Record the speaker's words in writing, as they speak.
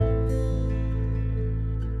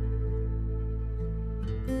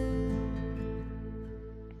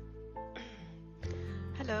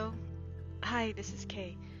Hi, this is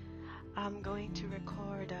Kay. I'm going to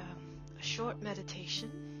record a short meditation,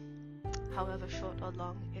 however short or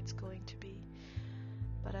long it's going to be,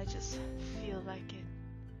 but I just feel like it.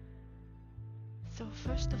 So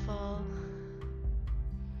first of all,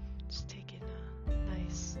 just take in a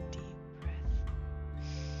nice deep breath.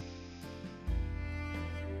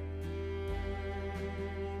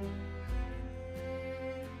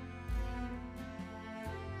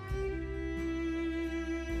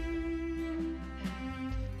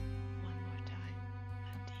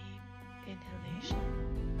 Inhalation.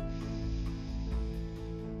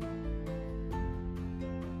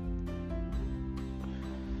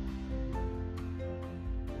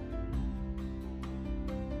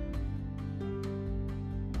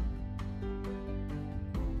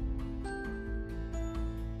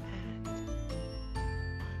 And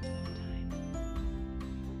one more time.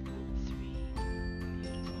 3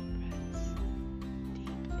 beautiful breaths.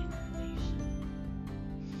 Deep inhalation.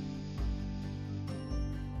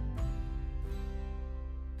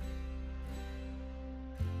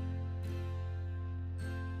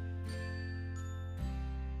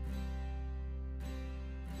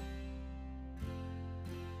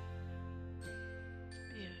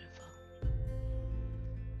 Beautiful.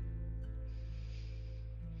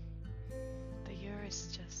 The year is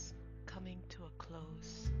just coming to a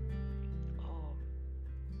close. Oh,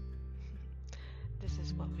 this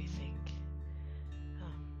is what we think,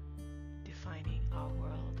 defining our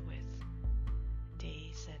world with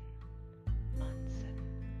days and months and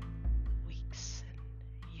weeks and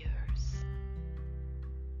years.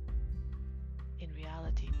 In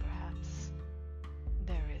reality, perhaps,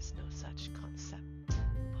 there is no such concept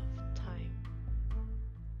of time,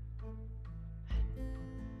 and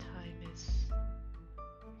time is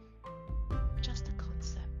just a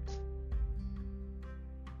concept.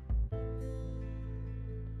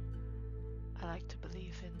 I like to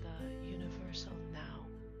believe in the universal now,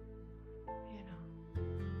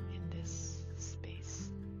 in this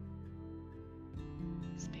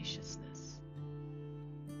spaciousness,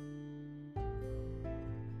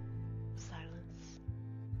 silence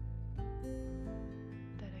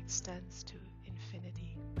that extends to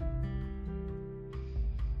infinity.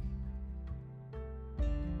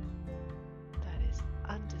 That is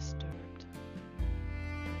undisturbed,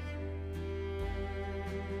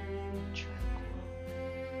 tranquil,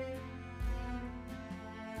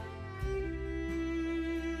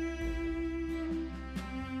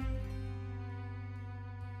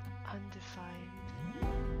 undefined,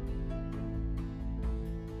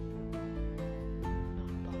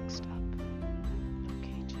 not boxed up, no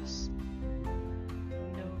cages,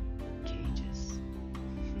 no cages,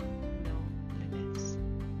 no limits,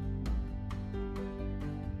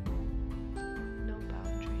 no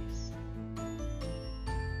boundaries,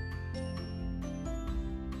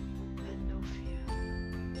 and no fear.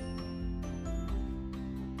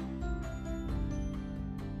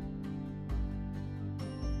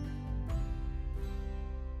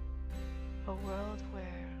 A world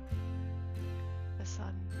where the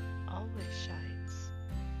sun always shines,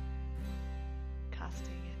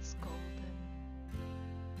 casting its golden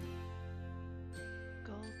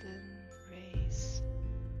rays,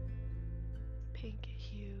 pink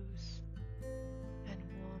hues and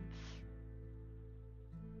warmth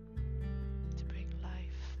to bring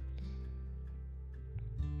life.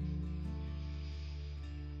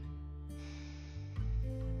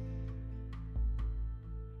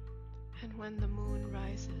 And when the moon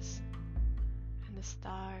rises and the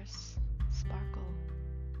stars sparkle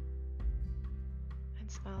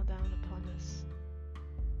and smile down upon us,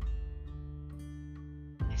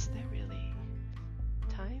 is there really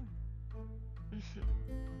time?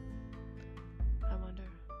 I wonder.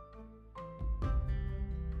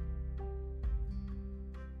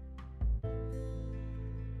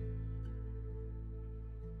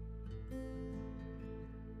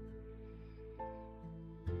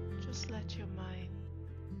 Just let your mind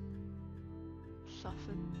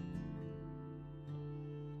soften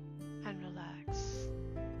and relax.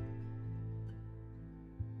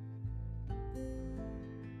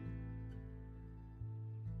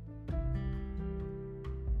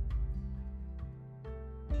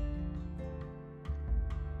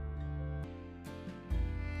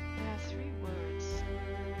 There are 3 words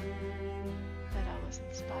that I was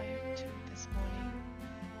inspired to this morning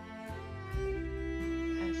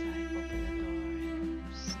as I opened the door and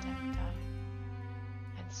stepped out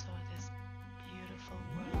and saw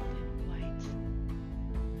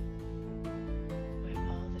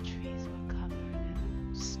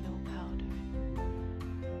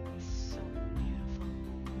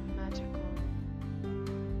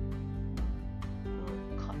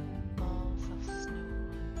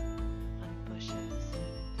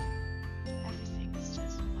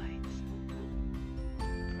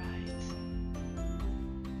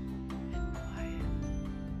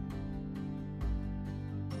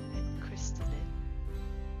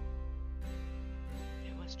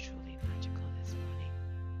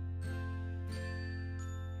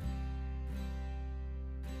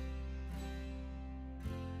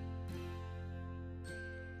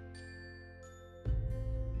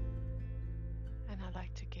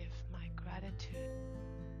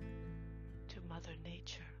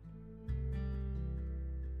nature,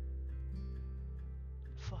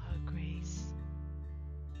 for her grace,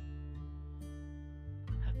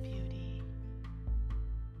 her beauty,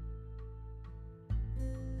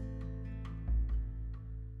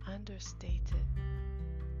 understated,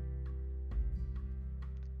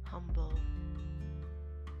 humble,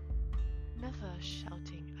 never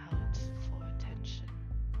shouting out for attention,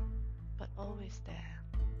 but always there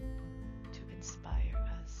to inspire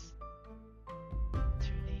us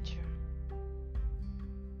through nature.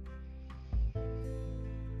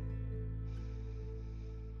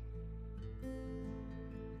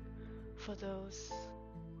 For those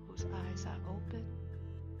whose eyes are open,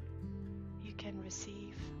 you can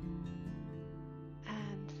receive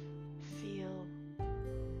and feel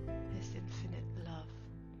this infinite love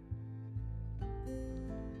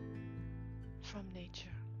from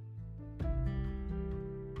nature,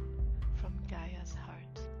 from Gaia's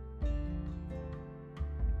heart.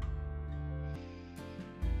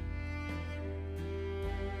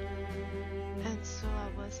 And so I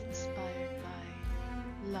was inspired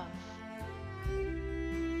by love.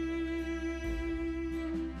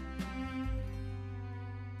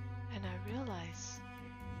 And I realized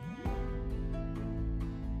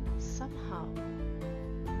somehow,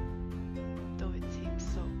 though it seems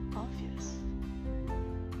so obvious,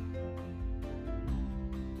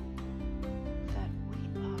 that we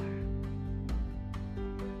are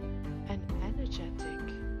an energetic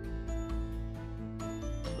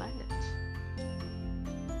planet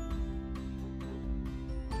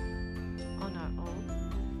on our own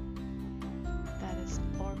that is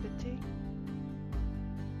orbiting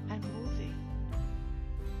and moving.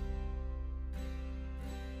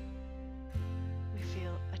 We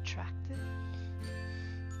feel attracted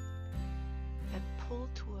and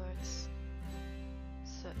pulled towards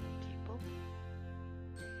certain people.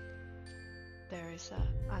 There is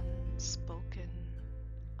an unspoken,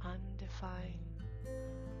 undefined,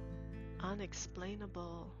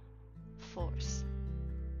 unexplainable force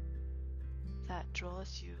that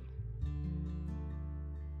draws you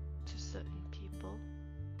to certain people,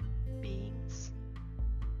 beings,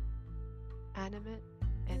 animate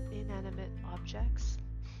and inanimate objects,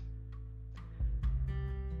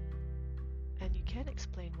 and you can't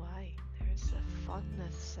explain why. There's a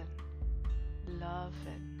fondness and love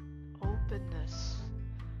and openness,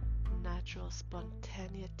 natural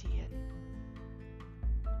spontaneity and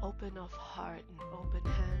open of heart and open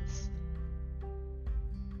hands.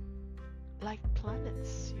 Like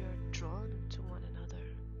planets, you're drawn to one another.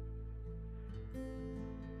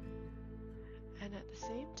 And at the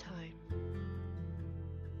same time,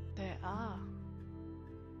 there are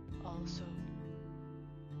also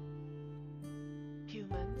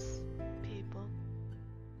humans, people,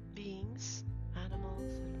 beings,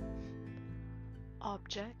 animals, and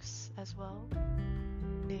objects as well,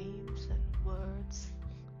 names and words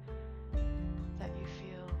that you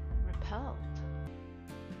feel repelled,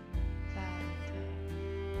 that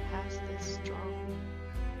has this strong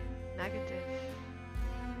negative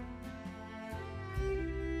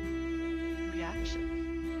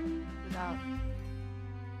reaction without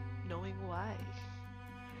knowing why,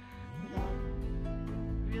 without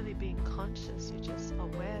really being conscious. You're just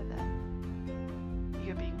aware that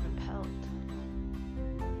you're being repelled.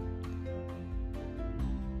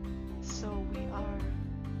 So we are,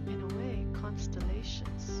 in a way,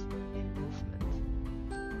 constellations in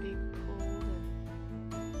movement, being pulled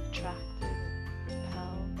and attracted and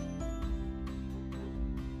repelled.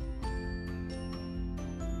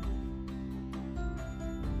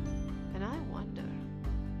 And I wonder,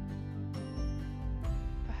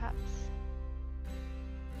 perhaps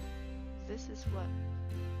this is what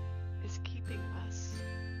is keeping us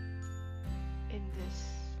in this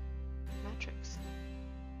matrix.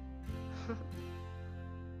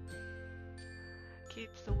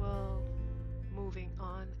 Keeps the world moving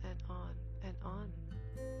on and on and on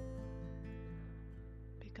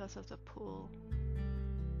because of the pull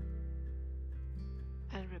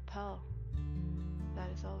and repel that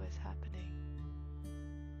is always happening.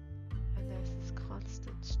 And there's this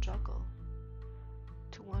constant struggle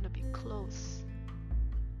to want to be close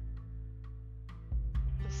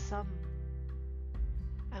with some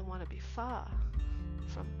and want to be far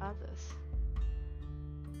from others,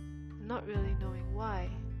 not really knowing why,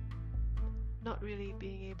 not really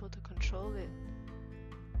being able to control it,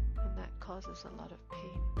 and that causes a lot of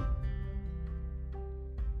pain.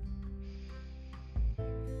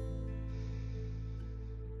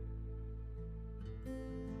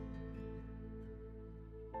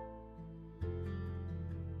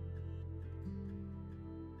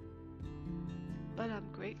 But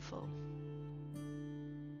I'm grateful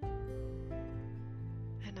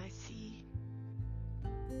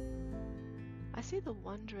I see the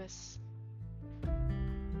wondrous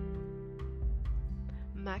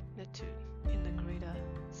magnitude in the greater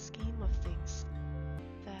scheme of things,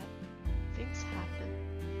 that things happen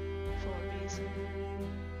for a reason.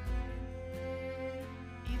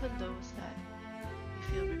 Even those that you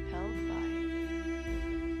feel repelled by,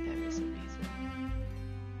 there is a reason.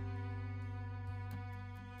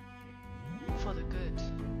 For the good.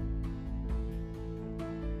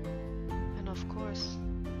 And of course,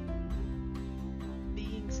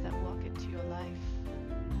 beings that walk into your life,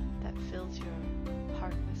 that fills your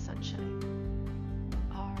heart with sunshine,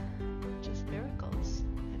 are just miracles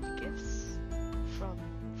and gifts from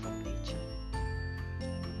nature.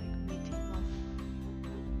 Like meeting of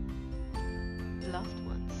loved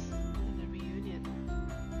ones in a reunion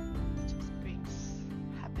just brings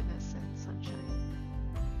happiness and sunshine.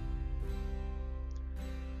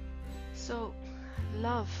 So,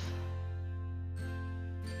 love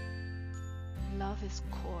is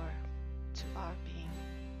core to our being.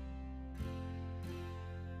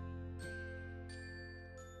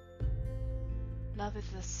 Love is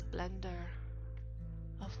the splendor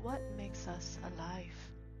of what makes us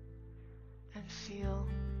alive and feel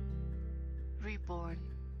reborn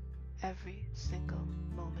every single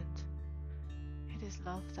moment. It is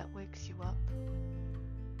love that wakes you up,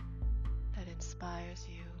 that inspires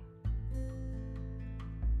you,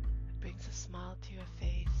 that brings a smile to your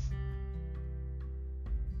face,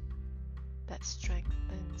 that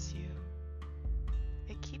strengthens you.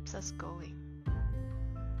 It keeps us going.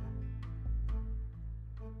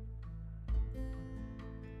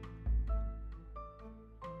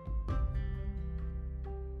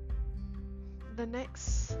 The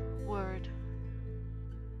next word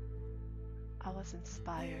I was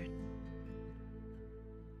inspired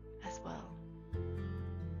as well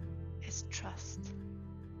is trust.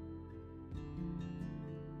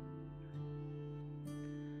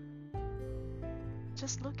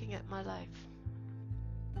 Just looking at my life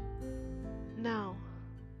now,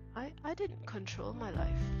 I didn't control my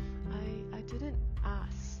life. I didn't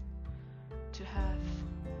ask to have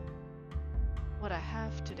what I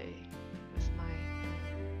have today with my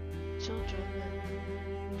children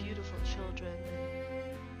and beautiful children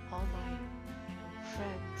and all my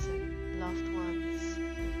friends and loved ones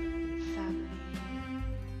and family,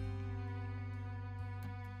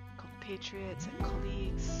 compatriots and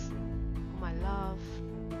colleagues whom I love.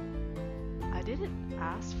 I didn't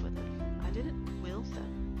ask for them. I didn't will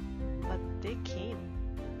them, but they came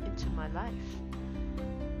into my life.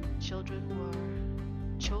 Children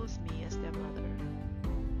chose me as their mother,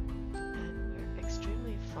 and we're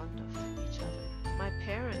extremely fond of each other. My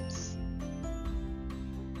parents,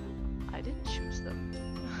 I didn't choose them,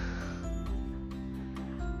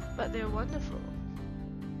 but they're wonderful,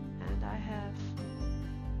 and I have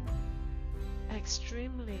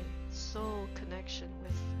extremely soul connection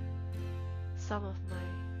with some of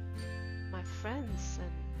my friends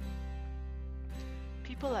and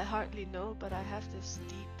people I hardly know, but I have this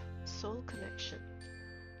deep soul connection.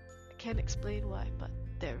 I can't explain why, but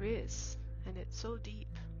there is, and it's so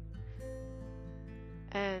deep.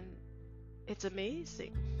 And it's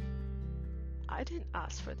amazing. I didn't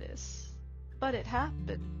ask for this, but it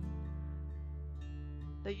happened.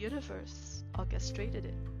 The universe orchestrated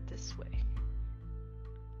it this way.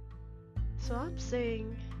 So I'm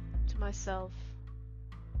saying to myself,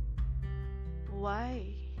 why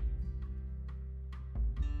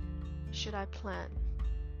should I plan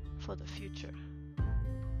for the future?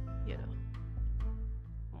 You know,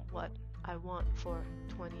 what I want for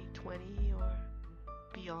 2020 or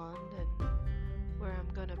beyond, and where I'm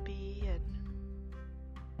gonna be, and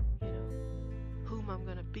you know, whom I'm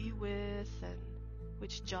gonna be with, and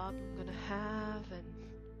which job I'm gonna have, and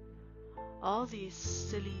all these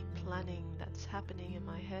silly planning that's happening in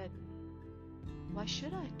my head. Why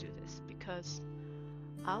should I do this? Because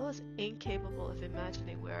I was incapable of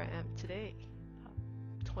imagining where I am today.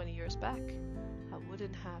 20 years back, I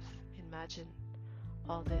wouldn't have imagined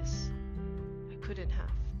all this. I couldn't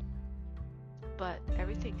have. But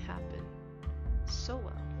everything happened so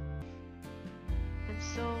well. And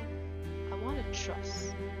so I want to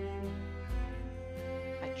trust.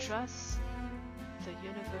 I trust the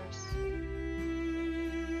universe.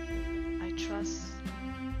 I trust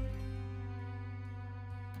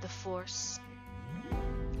the force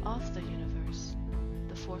of the universe,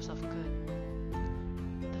 the force of good,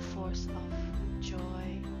 the force of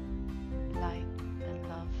joy, light, and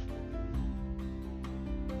love,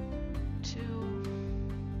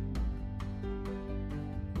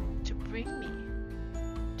 to bring me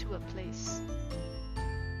to a place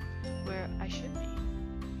where I should be.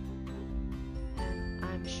 And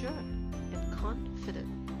I'm sure and confident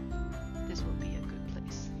this will be a good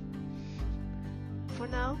place. For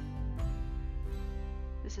now,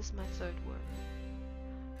 this is my third word.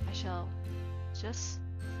 I shall just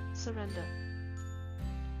surrender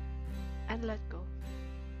and let go.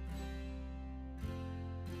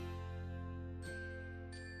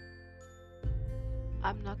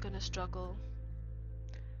 I'm not gonna struggle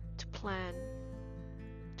to plan,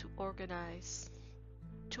 to organize,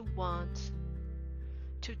 to want,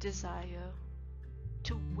 to desire,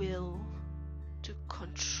 to will, to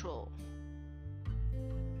control.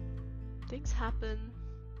 Things happen,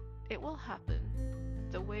 it will happen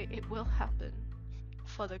the way it will happen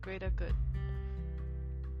for the greater good.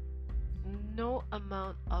 No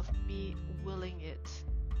amount of me willing it,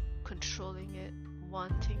 controlling it,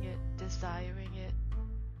 wanting it, desiring it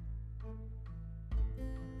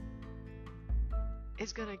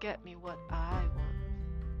is gonna get me what I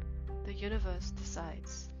want. The universe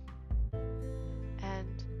decides.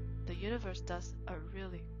 And the universe does a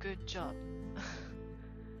really good job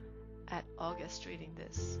at orchestrating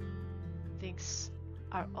this. Things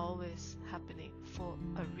are always happening for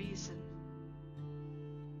a reason.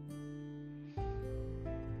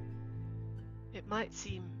 It might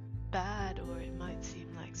seem bad or it might seem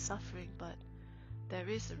like suffering, but there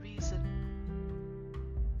is a reason.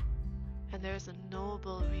 And there is a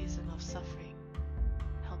noble reason of suffering.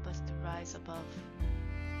 Help us to rise above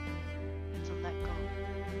and to let go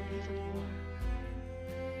even more.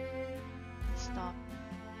 Stop,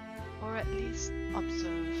 or at least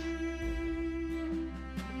observe.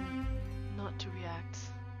 Not to react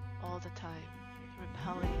all the time,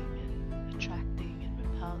 repelling and attracting and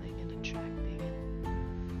repelling and attracting,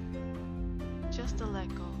 and just to let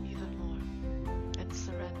go even more and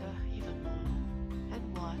surrender even more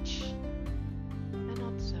and watch and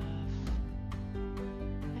observe,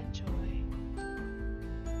 enjoy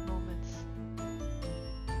moments,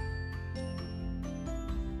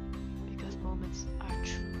 because moments are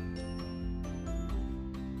true,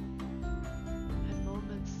 and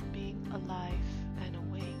moments being alive and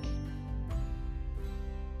awake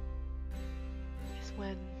is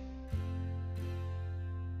when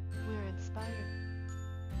we're inspired.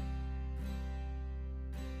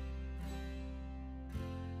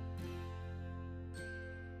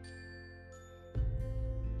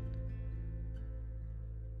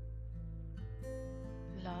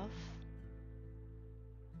 Love,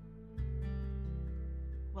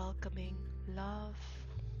 welcoming love,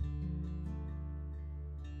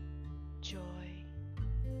 joy,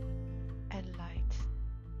 and light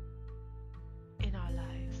in our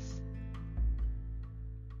lives.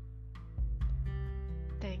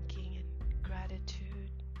 Thanking and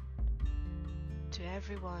gratitude to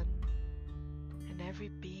everyone and every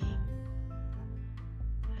being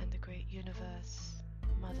and the great universe,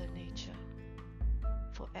 Mother Nature,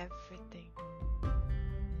 for everything.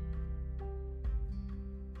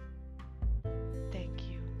 Thank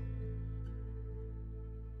you.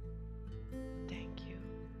 Thank you.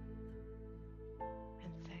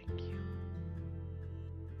 And thank you.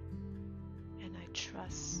 And I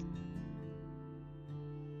trust.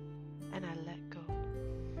 And I let go.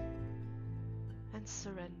 And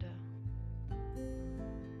surrender.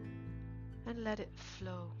 And let it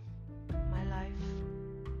flow. My life,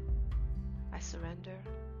 I surrender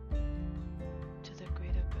to the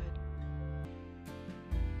greater good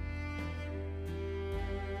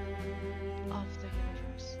of the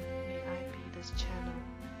universe. May I be this channel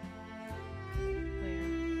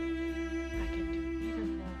where I can do even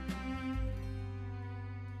more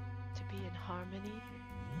to be in harmony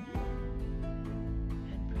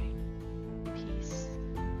and bring peace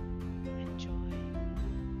and joy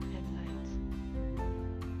and light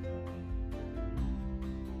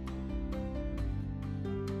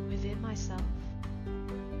within myself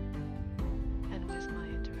and with my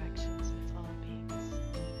interactions with all beings.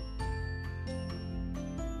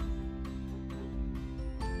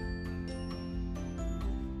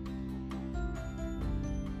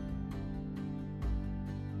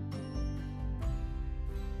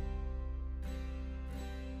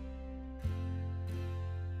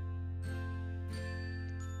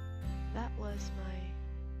 That was my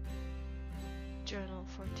journal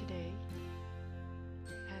for today,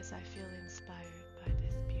 as I feel inspired by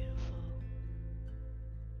this beautiful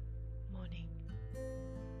morning,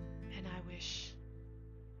 and I wish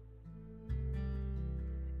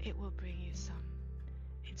it will bring you some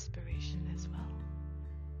inspiration as well,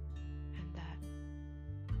 and that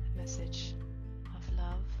the message of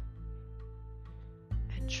love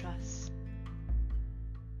and trust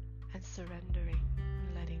and surrendering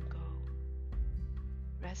and letting go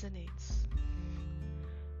resonates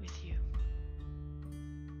with you.